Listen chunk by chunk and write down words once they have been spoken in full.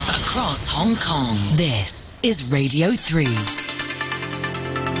across Hong Kong. This is Radio 3.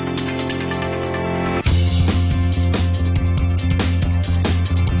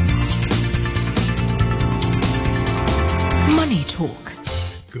 Money Talk.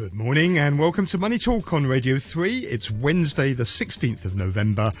 Good morning and welcome to Money Talk on Radio 3. It's Wednesday the 16th of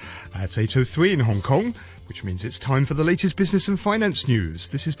November at 8:03 in Hong Kong, which means it's time for the latest business and finance news.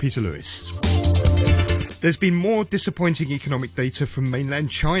 This is Peter Lewis. There's been more disappointing economic data from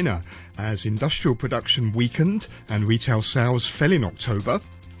mainland China as industrial production weakened and retail sales fell in October.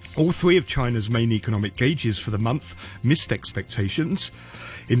 All three of China's main economic gauges for the month missed expectations.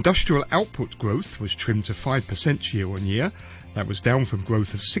 Industrial output growth was trimmed to 5% year-on-year. That was down from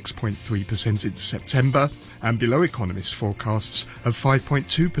growth of 6.3% in September and below economists' forecasts of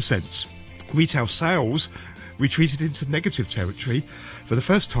 5.2%. Retail sales retreated into negative territory for the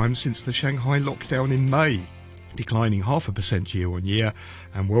first time since the Shanghai lockdown in May, declining 0.5% year-on-year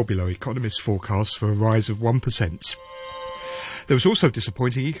and well below economists' forecasts for a rise of 1%. There was also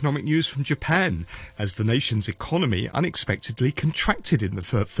disappointing economic news from Japan as the nation's economy unexpectedly contracted in the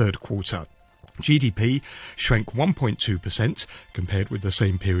third quarter. GDP shrank 1.2% compared with the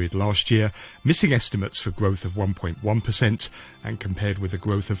same period last year, missing estimates for growth of 1.1% and compared with a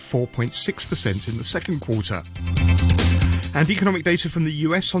growth of 4.6% in the second quarter. And economic data from the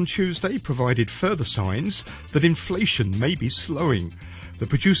US on Tuesday provided further signs that inflation may be slowing. The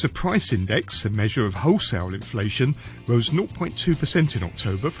Producer Price Index, a measure of wholesale inflation, rose 0.2% in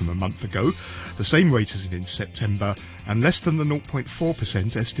October from a month ago, the same rate as in September, and less than the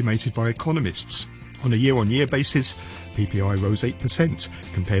 0.4% estimated by economists. On a year-on-year basis, PPI rose 8%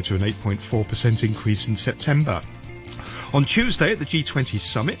 compared to an 8.4% increase in September. On Tuesday at the G20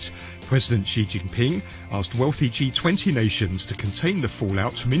 summit, President Xi Jinping asked wealthy G20 nations to contain the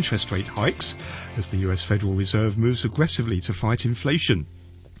fallout from interest rate hikes as the US Federal Reserve moves aggressively to fight inflation.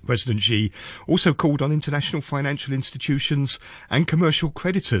 President Xi also called on international financial institutions and commercial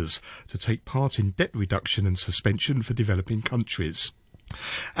creditors to take part in debt reduction and suspension for developing countries.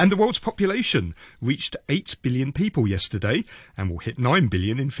 And the world's population reached 8 billion people yesterday and will hit 9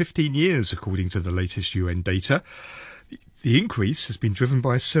 billion in 15 years, according to the latest UN data. The increase has been driven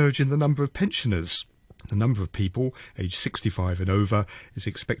by a surge in the number of pensioners. The number of people aged 65 and over is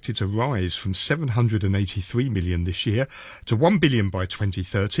expected to rise from 783 million this year to 1 billion by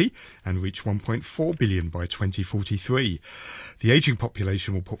 2030 and reach 1.4 billion by 2043. The ageing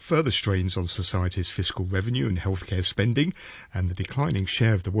population will put further strains on society's fiscal revenue and healthcare spending, and the declining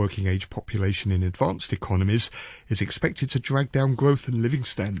share of the working age population in advanced economies is expected to drag down growth and living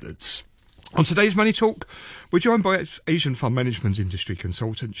standards. On today's Money Talk, we're joined by Asian fund management industry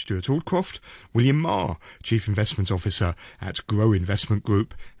consultant Stuart Aldcroft, William Ma, Chief Investment Officer at Grow Investment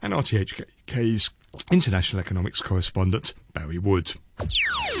Group, and RTHK's international economics correspondent Barry Wood.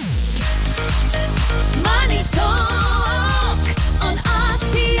 Money Talk on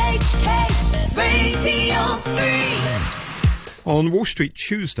RTHK Radio 3. On Wall Street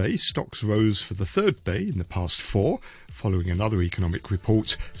Tuesday, stocks rose for the third day in the past four, following another economic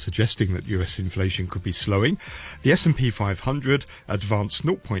report suggesting that US inflation could be slowing. The S&P 500 advanced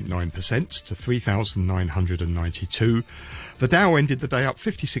 0.9% to 3,992. The Dow ended the day up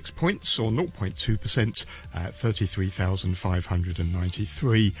 56 points, or 0.2%, at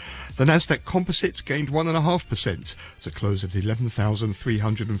 33,593. The Nasdaq Composite gained 1.5% to close at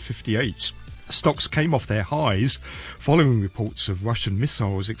 11,358. Stocks came off their highs following reports of Russian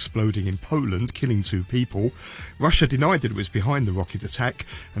missiles exploding in Poland, killing 2 people. Russia denied that it was behind the rocket attack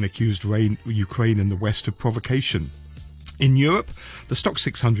and accused Ukraine and the West of provocation. In Europe, the Stoxx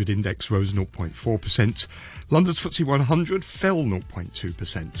 600 index rose 0.4%. London's FTSE 100 fell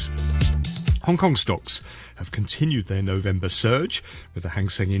 0.2%. Hong Kong stocks have continued their November surge, with the Hang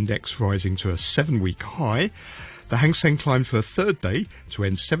Seng index rising to a 7-week high. The Hang Seng climbed for a third day to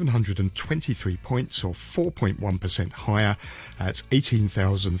end 723 points, or 4.1% higher, at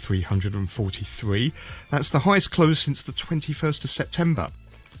 18,343. That's the highest close since the 21st of September.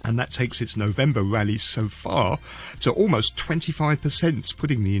 And that takes its November rallies so far to almost 25%,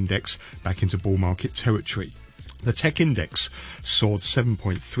 putting the index back into bull market territory. The tech index soared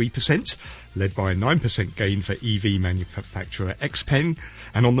 7.3%, led by a 9% gain for EV manufacturer XPeng,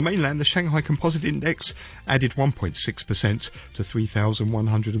 and on the mainland the Shanghai Composite Index added 1.6% to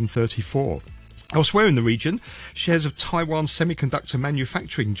 3,134. Elsewhere in the region, shares of Taiwan semiconductor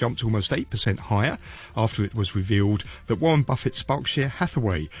manufacturing jumped almost 8% higher after it was revealed that Warren Buffett's Berkshire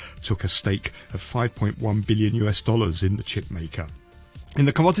Hathaway took a stake of $5.1 billion in the chip maker. In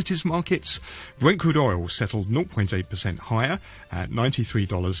the commodities markets, Brent crude oil settled 0.8% higher at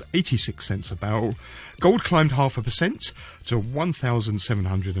 $93.86 a barrel. Gold climbed 0.5% to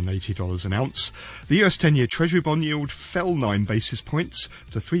 $1,780 an ounce. The US 10-year Treasury bond yield fell 9 basis points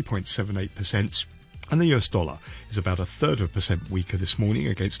to 3.78%. And the US dollar is about 1/3% weaker this morning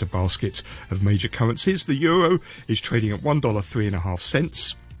against a basket of major currencies. The euro is trading at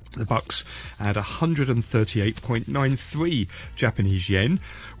 $1.03.50. The bucks at 138.93 Japanese yen.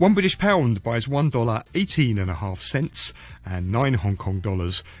 1 British pound buys $1.18.50 and 9 Hong Kong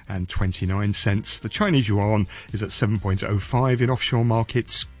dollars and 29 cents. The Chinese yuan is at 7.05 in offshore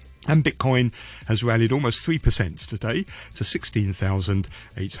markets. And Bitcoin has rallied almost 3% today to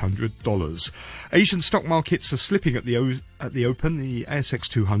 $16,800. Asian stock markets are slipping at the open. The ASX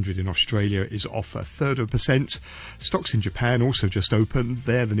 200 in Australia is off 1/3%. Stocks in Japan also just opened.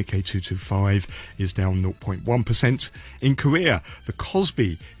 There, the Nikkei 225 is down 0.1%. In Korea, the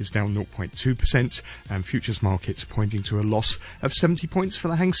Kospi is down 0.2%. And futures markets pointing to a loss of 70 points for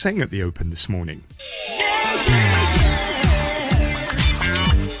the Hang Seng at the open this morning.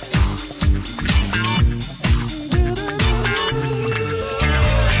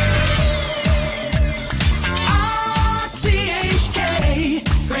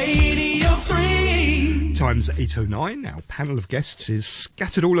 Time's 8:09. Our panel of guests is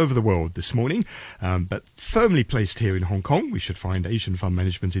scattered all over the world this morning, but firmly placed here in Hong Kong. We should find Asian fund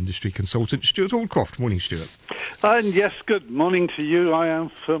management industry consultant Stuart Aldcroft. Morning, Stuart. And yes, good morning to you. I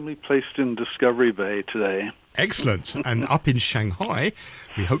am firmly placed in Discovery Bay today. Excellent. And up in Shanghai,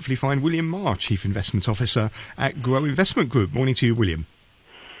 we hopefully find William Ma, Chief Investment Officer at Grow Investment Group. Morning to you, William.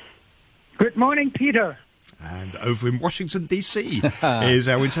 Good morning, Peter. And over in Washington, D.C. is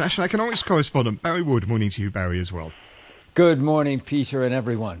our international economics correspondent, Barry Wood. Morning to you, Barry, as well. Good morning, Peter and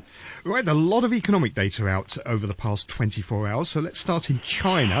everyone. Right, a lot of economic data out over the past 24 hours. So let's start in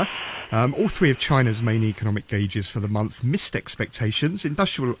China. All three of China's main economic gauges for the month missed expectations.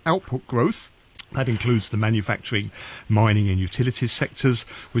 Industrial output growth, that includes the manufacturing, mining and utilities sectors,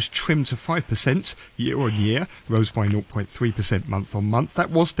 was trimmed to 5% year-on-year, rose by 0.3% month-on-month. That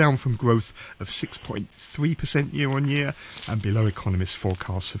was down from growth of 6.3% year-on-year and below economists'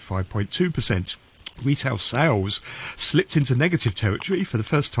 forecasts of 5.2%. Retail sales slipped into negative territory for the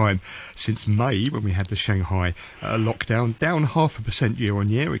first time since May, when we had the Shanghai lockdown, down 0.5%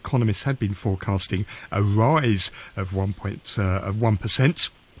 year-on-year. Economists had been forecasting a rise of 1%.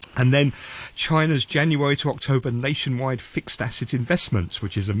 And then China's January to October nationwide fixed asset investments,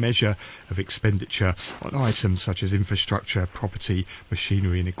 which is a measure of expenditure on items such as infrastructure, property,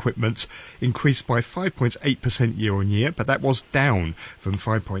 machinery and equipment, increased by 5.8% year-on-year, but that was down from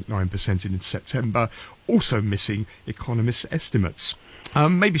 5.9% in September, also missing economists' estimates.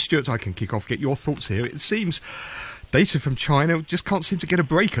 Maybe, Stuart, I can kick off, get your thoughts here. It seems data from China just can't seem to get a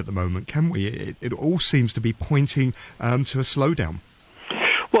break at the moment, can we? It all seems to be pointing to a slowdown.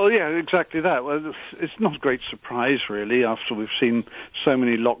 Well, yeah, exactly that. Well, it's not a great surprise, really, after we've seen so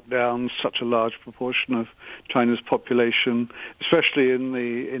many lockdowns, such a large proportion of China's population, especially in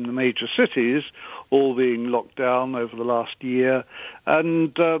the major cities, all being locked down over the last year.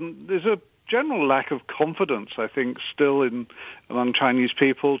 And there's a general lack of confidence, I think, still among Chinese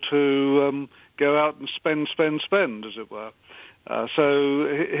people to go out and spend, as it were.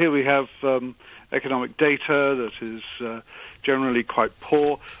 So here we have economic data that is generally quite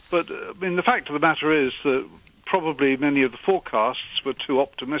poor. But, I mean, the fact of the matter is that probably many of the forecasts were too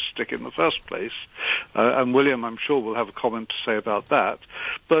optimistic in the first place. And William, I'm sure, will have a comment to say about that.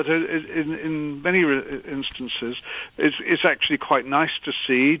 But in many instances, it's actually quite nice to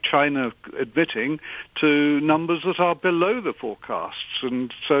see China admitting to numbers that are below the forecasts.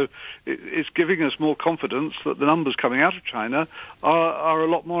 And so it's giving us more confidence that the numbers coming out of China are a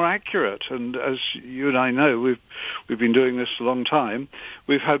lot more accurate. And as you and I know, we've been doing this a long time.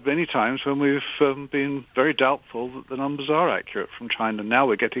 We've had many times when we've been very doubtful that the numbers are accurate from China. Now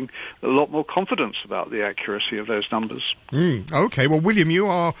we're getting a lot more confidence about the accuracy of those numbers. Okay, well, William, you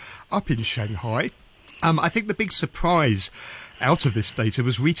are up in Shanghai. I think the big surprise out of this data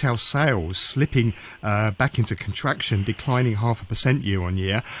was retail sales slipping back into contraction, declining 0.5%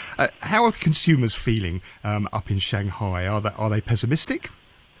 year-on-year. How are consumers feeling up in Shanghai? Are they pessimistic?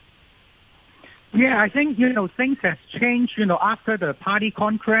 Yeah, I think, things have changed, after the Party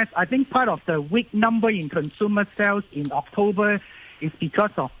Congress. I think part of the weak number in consumer sales in October is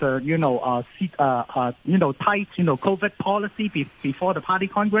because of the, tight, COVID policy before the Party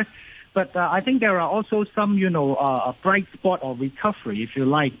Congress. But I think there are also some, a bright spot or recovery, if you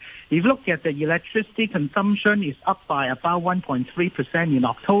like. If you look at the electricity consumption, is up by about 1.3% in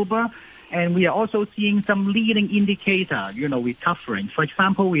October. And we are also seeing some leading indicator, recovering. For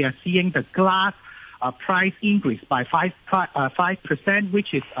example, we are seeing the glass price increase by 5%,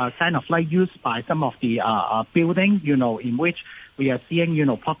 which is kind of like used by some of the building, in which we are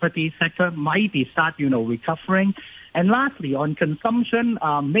seeing, property sector might be start, recovering. And lastly, on consumption,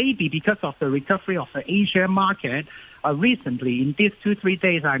 maybe because of the recovery of the Asia market, recently in these 2-3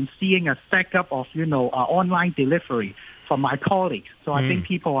 days, I'm seeing a stack up of, online delivery from my colleagues. So I think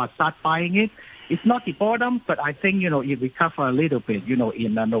people are start buying it. It's not the bottom, but I think, it recover a little bit,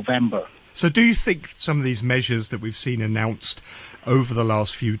 in November. So do you think some of these measures that we've seen announced over the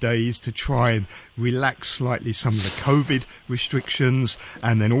last few days to try and relax slightly some of the COVID restrictions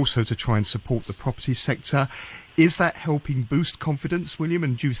and then also to try and support the property sector, is that helping boost confidence, William?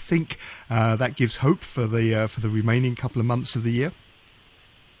 And do you think that gives hope for the remaining couple of months of the year?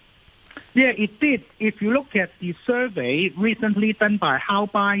 Yeah, it did. If you look at the survey recently done by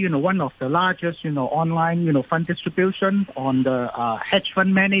Haobai, one of the largest, online, fund distribution on the hedge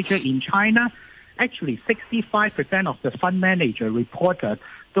fund manager in China, actually 65% of the fund manager reported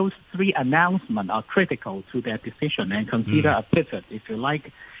those 3 announcements are critical to their decision and consider a pivot, if you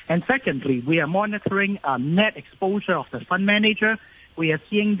like. And secondly, we are monitoring net exposure of the fund manager. We are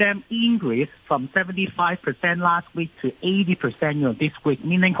seeing them increase from 75% last week to 80% this week,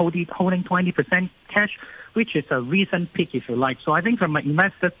 meaning holding 20% cash, which is a recent peak, if you like. So I think from an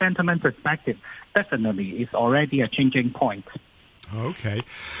investor sentiment perspective, definitely it's already a changing point. Okay.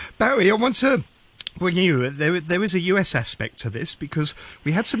 Barry, I want to bring you, there is a US aspect to this because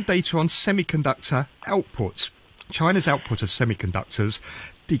we had some data on semiconductor output. China's output of semiconductors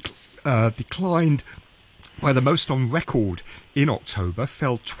declined by the most on record in October,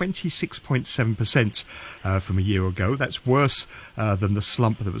 fell 26.7% from a year ago. That's worse than the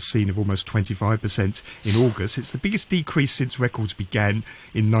slump that was seen of almost 25% in August. It's the biggest decrease since records began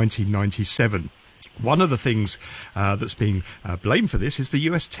in 1997. One of the things that's being blamed for this is the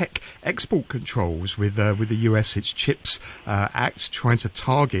US tech export controls with the US, its CHIPS Act, trying to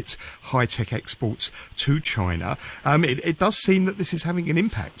target high-tech exports to China. It does seem that this is having an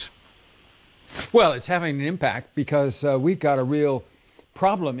impact. Well, it's having an impact because we've got a real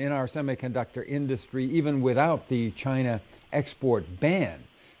problem in our semiconductor industry, even without the China export ban.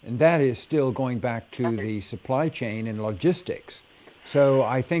 And that is still going back to the supply chain and logistics. So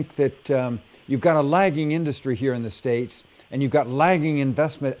I think that you've got a lagging industry here in the States, and you've got lagging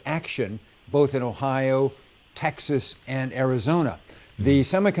investment action both in Ohio, Texas, and Arizona. The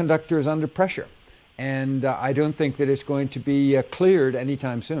semiconductor is under pressure, and I don't think that it's going to be cleared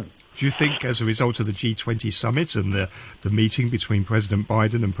anytime soon. Do you think as a result of the G20 summit and the meeting between President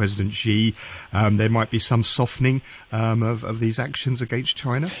Biden and President Xi, there might be some softening of these actions against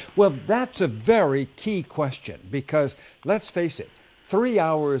China? Well, that's a very key question because, let's face it, 3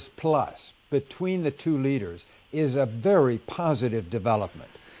 hours plus between the two leaders is a very positive development.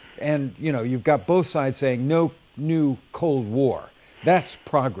 And, you've got both sides saying no new Cold War. That's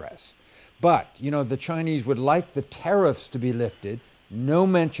progress. But, the Chinese would like the tariffs to be lifted. No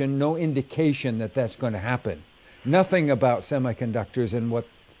mention, no indication that that's going to happen. Nothing about semiconductors and what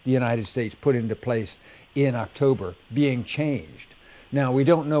the United States put into place in October being changed. Now, we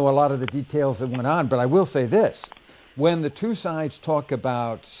don't know a lot of the details that went on, but I will say this. When the two sides talk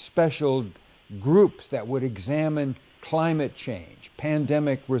about special groups that would examine climate change,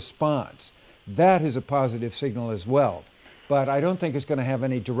 pandemic response, that is a positive signal as well. But I don't think it's going to have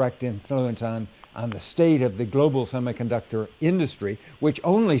any direct influence on the state of the global semiconductor industry, which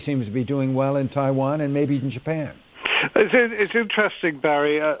only seems to be doing well in Taiwan and maybe in Japan. It's interesting,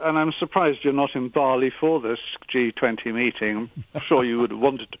 Barry, and I'm surprised you're not in Bali for this G20 meeting. I'm sure you would have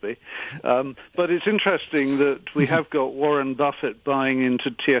wanted to be. But it's interesting that we have got Warren Buffett buying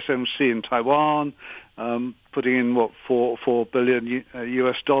into TSMC in Taiwan, putting in, $4 billion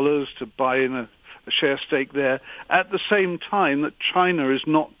US dollars to buy in a share stake there, at the same time that China is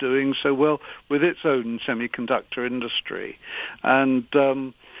not doing so well with its own semiconductor industry. And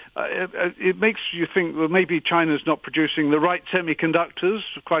it makes you think, well, maybe China's not producing the right semiconductors,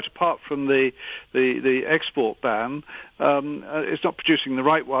 quite apart from the export ban. It's not producing the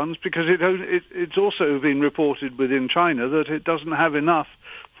right ones because it's also been reported within China that it doesn't have enough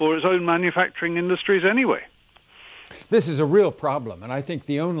for its own manufacturing industries anyway. This is a real problem, and I think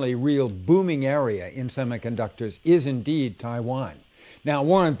the only real booming area in semiconductors is indeed Taiwan. Now,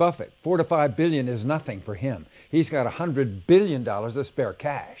 Warren Buffett, $4 to $5 billion is nothing for him. He's got $100 billion of spare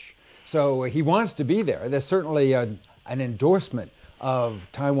cash. So he wants to be there. There's certainly an endorsement of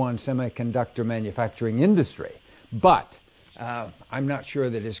Taiwan semiconductor manufacturing industry. But I'm not sure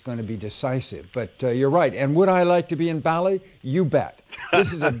that it's going to be decisive. But you're right. And would I like to be in Bali? You bet.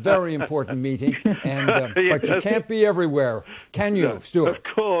 This is a very important meeting, and but you can't be everywhere, can you, Stuart? Of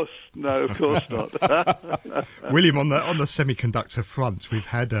course. No, of course not. William, on the semiconductor front, we've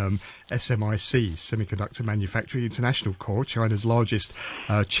had SMIC, Semiconductor Manufacturing International Corp, China's largest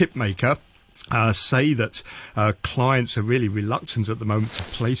chip maker, say that clients are really reluctant at the moment to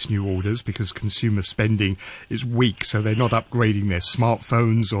place new orders because consumer spending is weak, so they're not upgrading their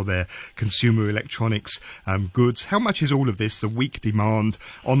smartphones or their consumer electronics goods. How much is all of this, the weak demand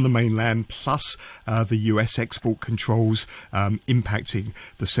on the mainland, plus the US export controls impacting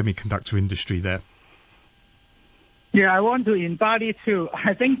the semiconductor industry there? Yeah, I want to in Bali too.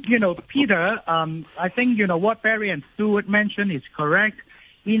 I think, Peter, I think, what Barry and Stuart mentioned is correct.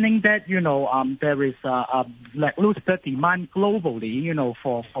 Meaning that, there is a lackluster demand globally,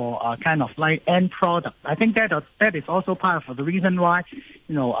 for kind of like end product. I think that is also part of the reason why,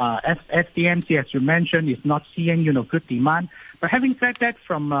 SDMC, as you mentioned, is not seeing, good demand. But having said that,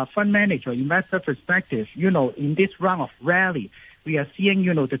 from a fund manager, investor perspective, in this round of rally, we are seeing,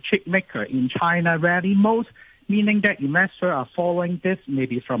 the chip maker in China rally most, meaning that investors are following this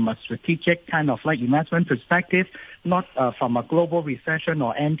maybe from a strategic kind of like investment perspective, not from a global recession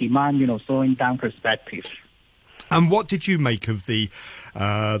or end demand, slowing down perspective. And what did you make of the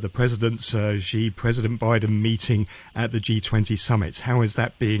President Xi, President Biden meeting at the G20 summit? How is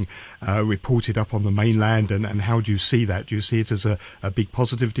that being reported up on the mainland, and how do you see that? Do you see it as a big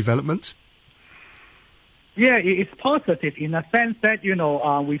positive development? Yeah, it's positive in a sense that,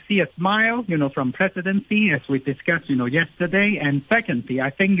 we see a smile, from presidency, as we discussed, yesterday. And secondly, I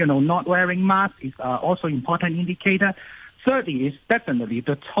think, not wearing masks is also important indicator. Thirdly, is definitely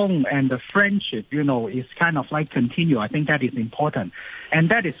the tone and the friendship, is kind of like continue. I think that is important. And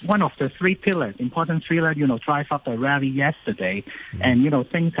that is one of the three pillars, important three pillars, drive up the rally yesterday. And,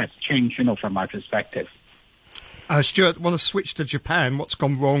 things have changed, from my perspective. Stuart, want to switch to Japan. What's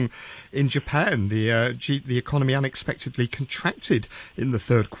gone wrong in Japan? The economy unexpectedly contracted in the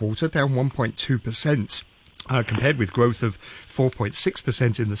third quarter, down 1.2%. Compared with growth of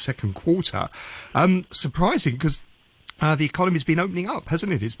 4.6% in the second quarter. Surprising, because the economy's been opening up,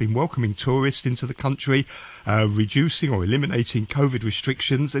 hasn't it? It's been welcoming tourists into the country, reducing or eliminating COVID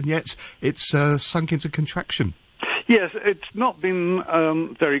restrictions, and yet it's sunk into contraction. Yes, it's not been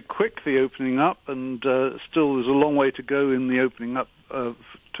very quick, the opening up, and still there's a long way to go in the opening up for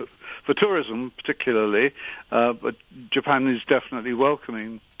tourism particularly, but Japan is definitely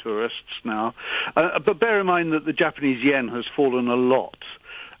welcoming tourists now. But bear in mind that the Japanese yen has fallen a lot,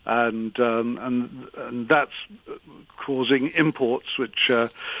 and that's causing imports, which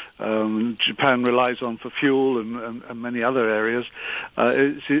Japan relies on for fuel and many other areas.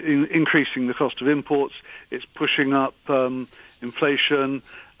 It's increasing the cost of imports. It's pushing up inflation,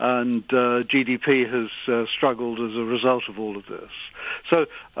 and GDP has struggled as a result of all of this. So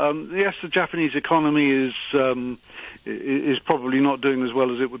yes, the Japanese economy is probably not doing as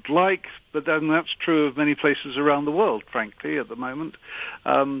well as it would like, but then that's true of many places around the world, frankly, at the moment.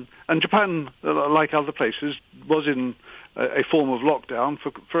 And Japan, like other places, was in a form of lockdown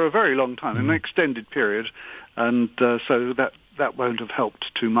for a very long time, an extended period, and so that won't have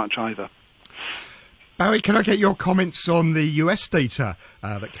helped too much either. Barry, can I get your comments on the US data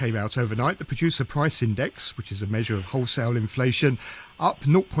that came out overnight? The Producer Price Index, which is a measure of wholesale inflation, up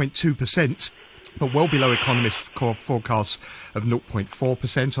 0.2%, but well below economists' forecasts of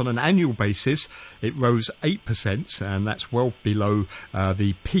 0.4%. On an annual basis, it rose 8%, and that's well below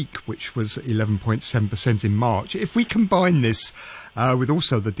the peak, which was 11.7% in March. If we combine this with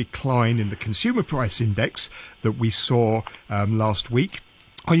also the decline in the Consumer Price Index that we saw last week,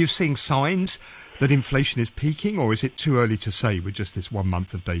 are you seeing signs that inflation is peaking, or is it too early to say with just this 1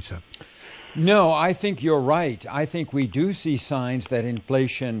 month of data? No, I think you're right. I think we do see signs that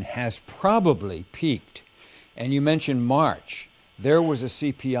inflation has probably peaked. And you mentioned March. There was a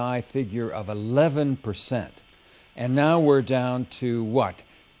CPI figure of 11%. And now we're down to what?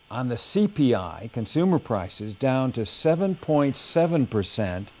 On the CPI, consumer prices, down to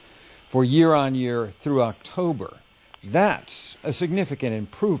 7.7% for year-on-year through October. That's a significant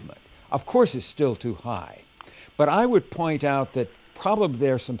improvement. Of course, it's still too high. But I would point out that probably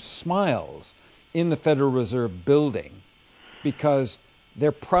there are some smiles in the Federal Reserve building, because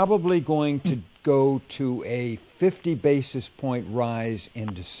they're probably going to go to a 50 basis point rise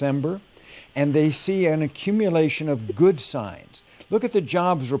in December, and they see an accumulation of good signs. Look at the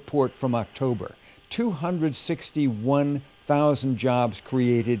jobs report from October. 261,000 jobs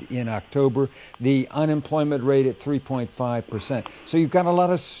created in October, the unemployment rate at 3.5%. So you've got a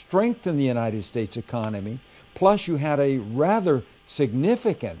lot of strength in the United States economy, Plus, you had a rather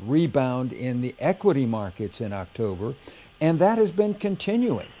significant rebound in the equity markets in October, and that has been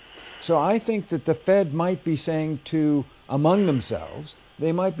continuing. So I think that the Fed might be saying among themselves,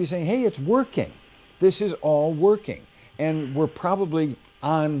 they might be saying, hey, it's working. This is all working. And we're probably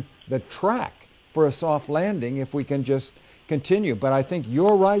on the track for a soft landing if we can just continue. But I think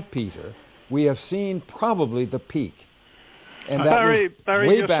you're right, Peter. We have seen probably the peak. And that was Barry,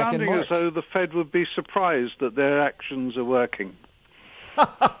 way you're back in sounding March. as though the Fed would be surprised that their actions are working.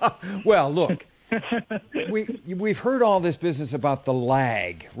 Well, look, we've heard all this business about the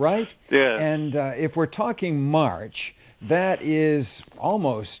lag, right? Yeah. And if we're talking March, that is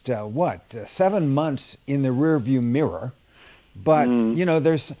almost 7 months in the rearview mirror. But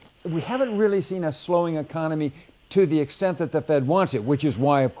we haven't really seen a slowing economy to the extent that the Fed wants it, which is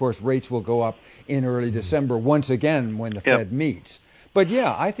why, of course, rates will go up in early December once again when the Fed meets. But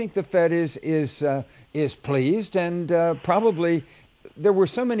yeah, I think the Fed is pleased, and probably there were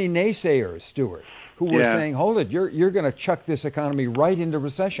so many naysayers, Stuart, who were saying, "Hold it, you're going to chuck this economy right into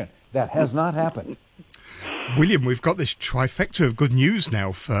recession." That has not happened. William, we've got this trifecta of good news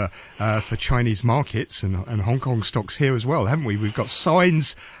now for Chinese markets and Hong Kong stocks here as well, haven't we? We've got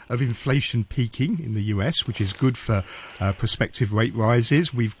signs of inflation peaking in the US, which is good for prospective rate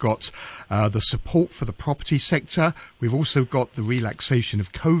rises. We've got the support for the property sector. We've also got the relaxation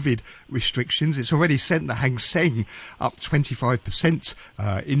of COVID restrictions. It's already sent the Hang Seng up 25%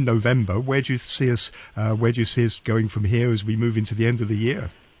 in November. Where do you see us going from here as we move into the end of the year?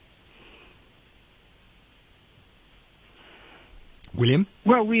 William?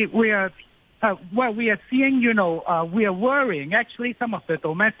 Well, we are seeing, we are worrying. Actually, some of the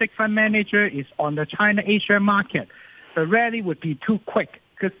domestic fund manager is on the China-Asia market. The rally would be too quick.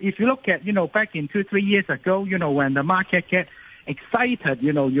 Because if you look at, back in 2-3 years ago, when the market get excited,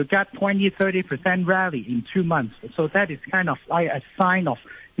 you got 20-30% rally in 2 months. So that is kind of like a sign of,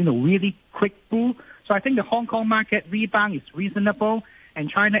 really quick bull. So I think the Hong Kong market rebound is reasonable. And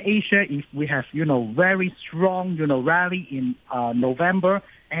China-Asia, if we have, very strong, rally in November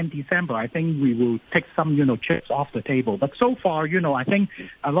and December, I think we will take some, chips off the table. But so far, I think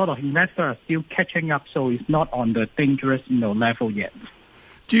a lot of investors are still catching up, so it's not on the dangerous, level yet.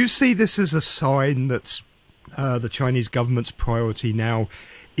 Do you see this as a sign that the Chinese government's priority now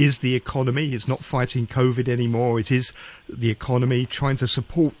is the economy? It's not fighting COVID anymore. It is the economy, trying to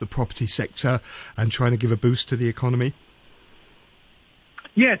support the property sector and trying to give a boost to the economy?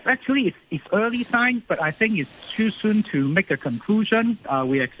 Yes, actually, it's early signs, but I think it's too soon to make a conclusion.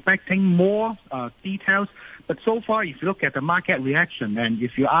 We're expecting more details. But so far, if you look at the market reaction, and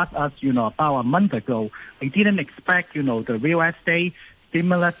if you ask us, about a month ago, we didn't expect, the real estate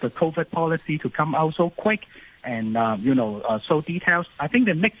stimulus, the COVID policy to come out so quick and, so detailed. I think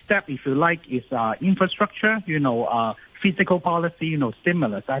the next step, if you like, is infrastructure, fiscal policy,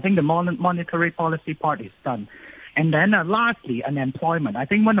 stimulus. I think the monetary policy part is done. And then lastly, unemployment. I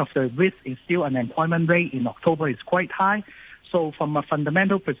think one of the risks is still unemployment rate in October is quite high. So from a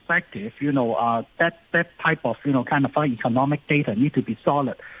fundamental perspective, that type of, kind of economic data need to be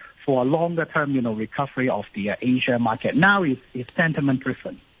solid for a longer term, recovery of the Asia market. Now it's sentiment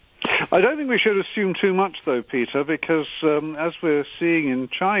driven. I don't think we should assume too much, though, Peter, because as we're seeing in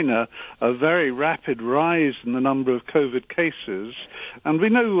China, a very rapid rise in the number of COVID cases, and we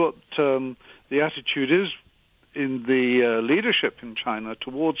know what the attitude is in the leadership in China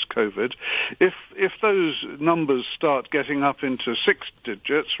towards COVID. If those numbers start getting up into 6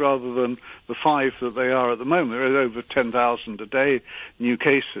 digits rather than the 5 that they are at the moment, there are over 10,000 a day new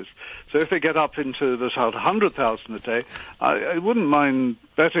cases. So if they get up into the 100,000 a day, I wouldn't mind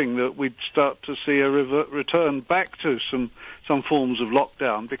betting that we'd start to see a return back to some forms of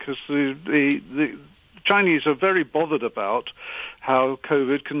lockdown, because the Chinese are very bothered about how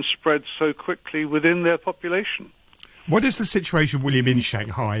COVID can spread so quickly within their population. What is the situation, William, in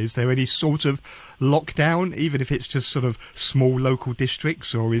Shanghai? Is there any sort of lockdown, even if it's just sort of small local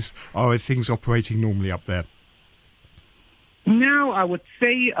districts, or are things operating normally up there? Now, I would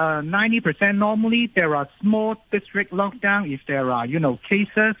say 90% normally. There are small district lockdown if there are,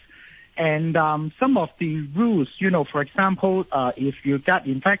 cases. And some of the rules, for example, if you got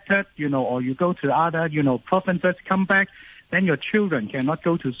infected, or you go to other, provinces, come back, then your children cannot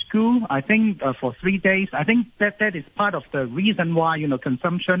go to school, I think, for 3 days. I think that is part of the reason why,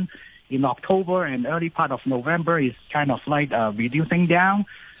 consumption in October and early part of November is kind of like reducing down.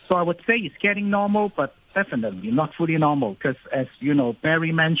 So I would say it's getting normal, but definitely not fully normal, because as,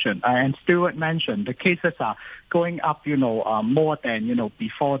 Barry mentioned and Stuart mentioned, the cases are going up, more than,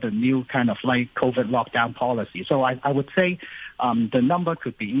 before the new kind of like COVID lockdown policy. So I would say the number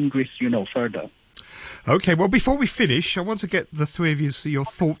could be increased, further. Okay, well, before we finish, I want to get the three of you your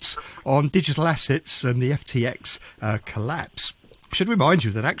thoughts on digital assets and the FTX collapse. I should remind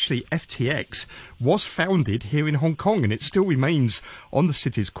you that actually FTX was founded here in Hong Kong, and it still remains on the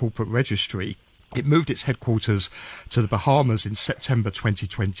city's corporate registry. It moved its headquarters to the Bahamas in September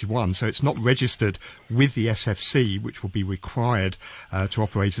 2021, so it's not registered with the SFC, which will be required to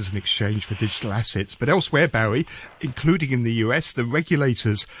operate as an exchange for digital assets. But elsewhere, Barry, including in the US, the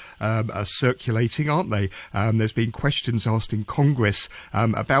regulators are circulating, aren't they? There's been questions asked in Congress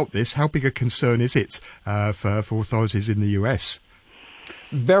about this. How big a concern is it for authorities in the US?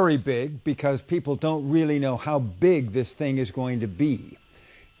 Very big, because people don't really know how big this thing is going to be.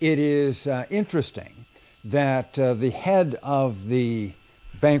 It is interesting that the head of the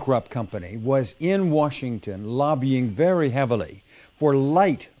bankrupt company was in Washington lobbying very heavily for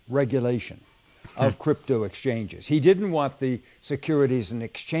light regulation of crypto exchanges. He didn't want the Securities and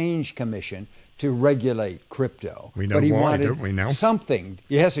Exchange Commission to regulate crypto. We know but he why, wanted don't we now? something.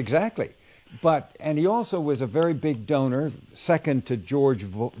 Yes, exactly. And he also was a very big donor, second to George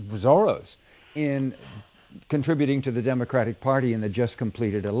Soros, in contributing to the Democratic Party in the just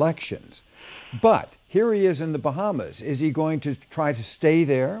completed elections. But here he is in the Bahamas. Is he going to try to stay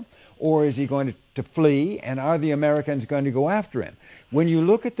there, or is he going to flee, and are the Americans going to go after him? When you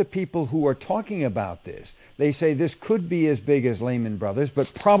look at the people who are talking about this, they say this could be as big as Lehman Brothers,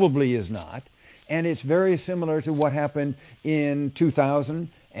 but probably is not. And it's very similar to what happened in 2000,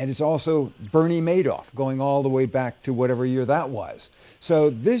 and it's also Bernie Madoff, going all the way back to whatever year that was. So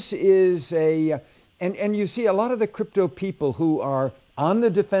this is And you see a lot of the crypto people who are on the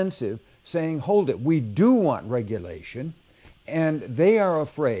defensive saying, hold it, we do want regulation. And they are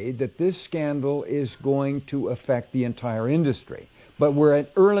afraid that this scandal is going to affect the entire industry. But we're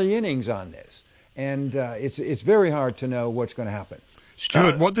at early innings on this. And it's very hard to know what's going to happen.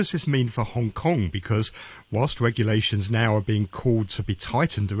 Stuart, what does this mean for Hong Kong? Because whilst regulations now are being called to be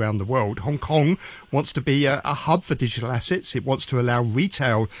tightened around the world, Hong Kong wants to be a hub for digital assets. It wants to allow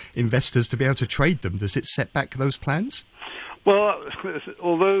retail investors to be able to trade them. Does it set back those plans? Well,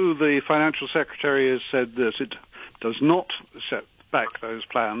 although the Financial Secretary has said that it does not set back those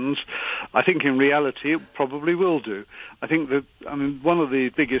plans, I think in reality it probably will do. I think that, one of the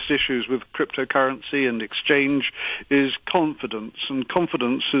biggest issues with cryptocurrency and exchange is confidence, and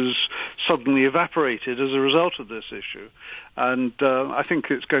confidence has suddenly evaporated as a result of this issue. And I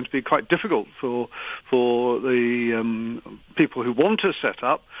think it's going to be quite difficult for the people who want to set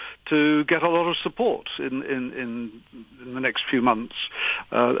up to get a lot of support in the next few months,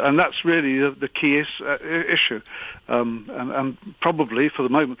 and that's really the key issue. And probably for the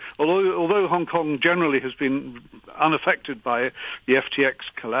moment, although Hong Kong generally has been unaffected by the FTX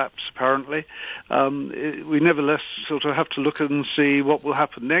collapse, apparently, we nevertheless sort of have to look and see what will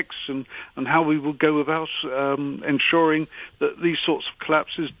happen next and how we will go about ensuring that these sorts of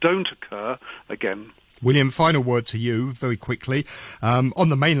collapses don't occur again. William, final word to you, very quickly. On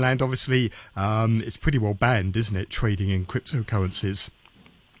the mainland, obviously, it's pretty well banned, isn't it, trading in cryptocurrencies?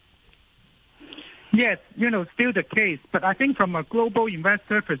 Yes, still the case. But I think from a global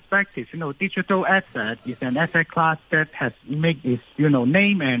investor perspective, digital asset is an asset class that has made its,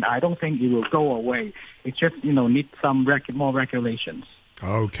 name, and I don't think it will go away. It just, needs some more regulations.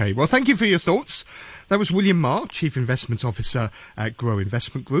 Okay, well, thank you for your thoughts. That was William Ma, Chief Investment Officer at Grow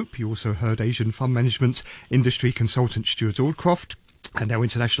Investment Group. You also heard Asian Fund Management Industry Consultant Stuart Aldcroft and our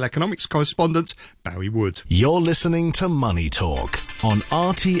international economics correspondent, Barry Wood. You're listening to Money Talk on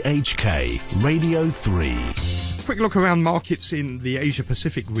RTHK Radio 3. Quick look around markets in the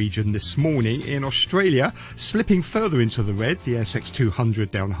Asia-Pacific region this morning. In Australia, slipping further into the red, the ASX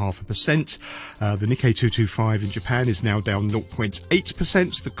 200 down 0.5%. The Nikkei 225 in Japan is now down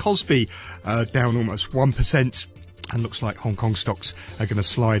 0.8%. The Kospi down almost 1%. And looks like Hong Kong stocks are going to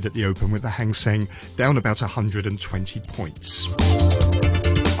slide at the open with the Hang Seng down about 120 points.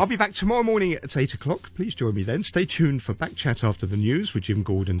 I'll be back tomorrow morning at 8 o'clock. Please join me then. Stay tuned for Back Chat After the News with Jim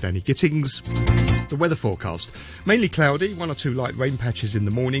Gordon and Danny Gittings. The weather forecast. Mainly cloudy, one or two light rain patches in the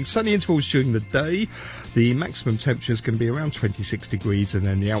morning. Sunny intervals during the day. The maximum temperature is going to be around 26 degrees, and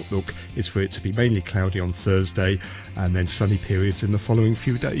then the outlook is for it to be mainly cloudy on Thursday and then sunny periods in the following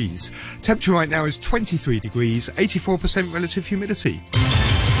few days. Temperature right now is 23 degrees, 84% relative humidity.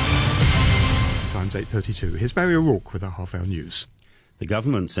 Time's 8:32. Here's Barry O'Rourke with our half-hour news. The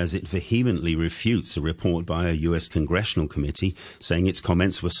government says it vehemently refutes a report by a US congressional committee saying its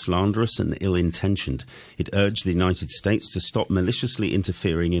comments were slanderous and ill-intentioned. It urged the United States to stop maliciously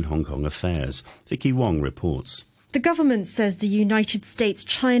interfering in Hong Kong affairs. Vicky Wong reports. The government says the United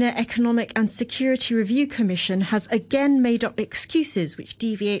States-China Economic and Security Review Commission has again made up excuses which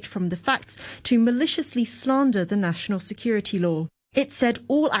deviate from the facts to maliciously slander the national security law. It said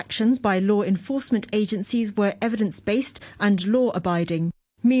all actions by law enforcement agencies were evidence-based and law-abiding.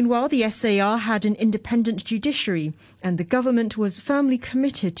 Meanwhile, the SAR had an independent judiciary, and the government was firmly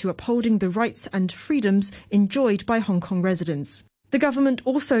committed to upholding the rights and freedoms enjoyed by Hong Kong residents. The government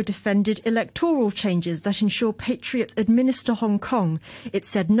also defended electoral changes that ensure patriots administer Hong Kong. It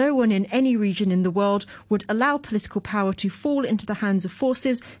said no one in any region in the world would allow political power to fall into the hands of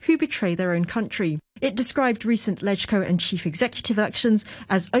forces who betray their own country. It described recent LegCo and chief executive elections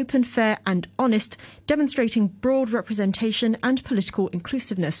as open, fair and honest, demonstrating broad representation and political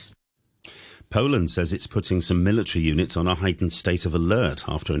inclusiveness. Poland says it's putting some military units on a heightened state of alert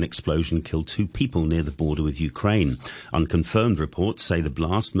after an explosion killed 2 people near the border with Ukraine. Unconfirmed reports say the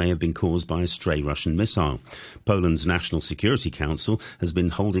blast may have been caused by a stray Russian missile. Poland's National Security Council has been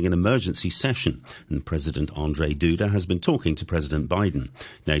holding an emergency session, and President Andrzej Duda has been talking to President Biden.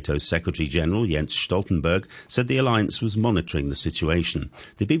 NATO's Secretary-General Jens Stoltenberg said the alliance was monitoring the situation.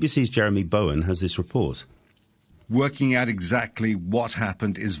 The BBC's Jeremy Bowen has this report. Working out exactly what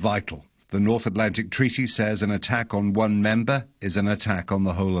happened is vital. The North Atlantic Treaty says an attack on one member is an attack on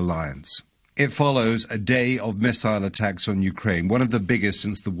the whole alliance. It follows a day of missile attacks on Ukraine, one of the biggest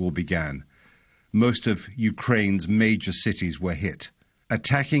since the war began. Most of Ukraine's major cities were hit.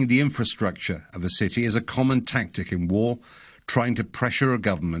 Attacking the infrastructure of a city is a common tactic in war, trying to pressure a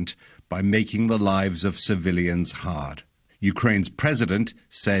government by making the lives of civilians hard. Ukraine's president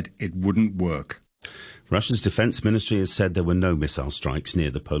said it wouldn't work. Russia's defence ministry has said there were no missile strikes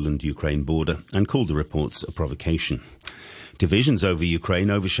near the Poland-Ukraine border and called the reports a provocation. Divisions over Ukraine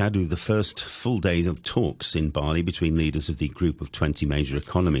overshadow the first full day of talks in Bali between leaders of the group of 20 major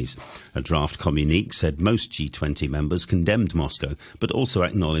economies. A draft communique said most G20 members condemned Moscow, but also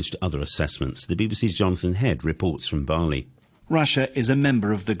acknowledged other assessments. The BBC's Jonathan Head reports from Bali. Russia is a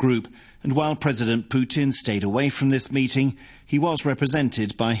member of the group, and while President Putin stayed away from this meeting, he was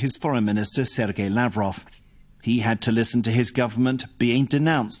represented by his Foreign Minister Sergei Lavrov. He had to listen to his government being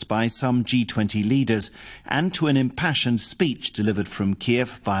denounced by some G20 leaders and to an impassioned speech delivered from Kiev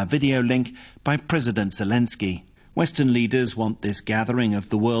via video link by President Zelensky. Western leaders want this gathering of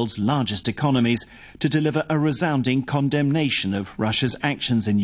the world's largest economies to deliver a resounding condemnation of Russia's actions in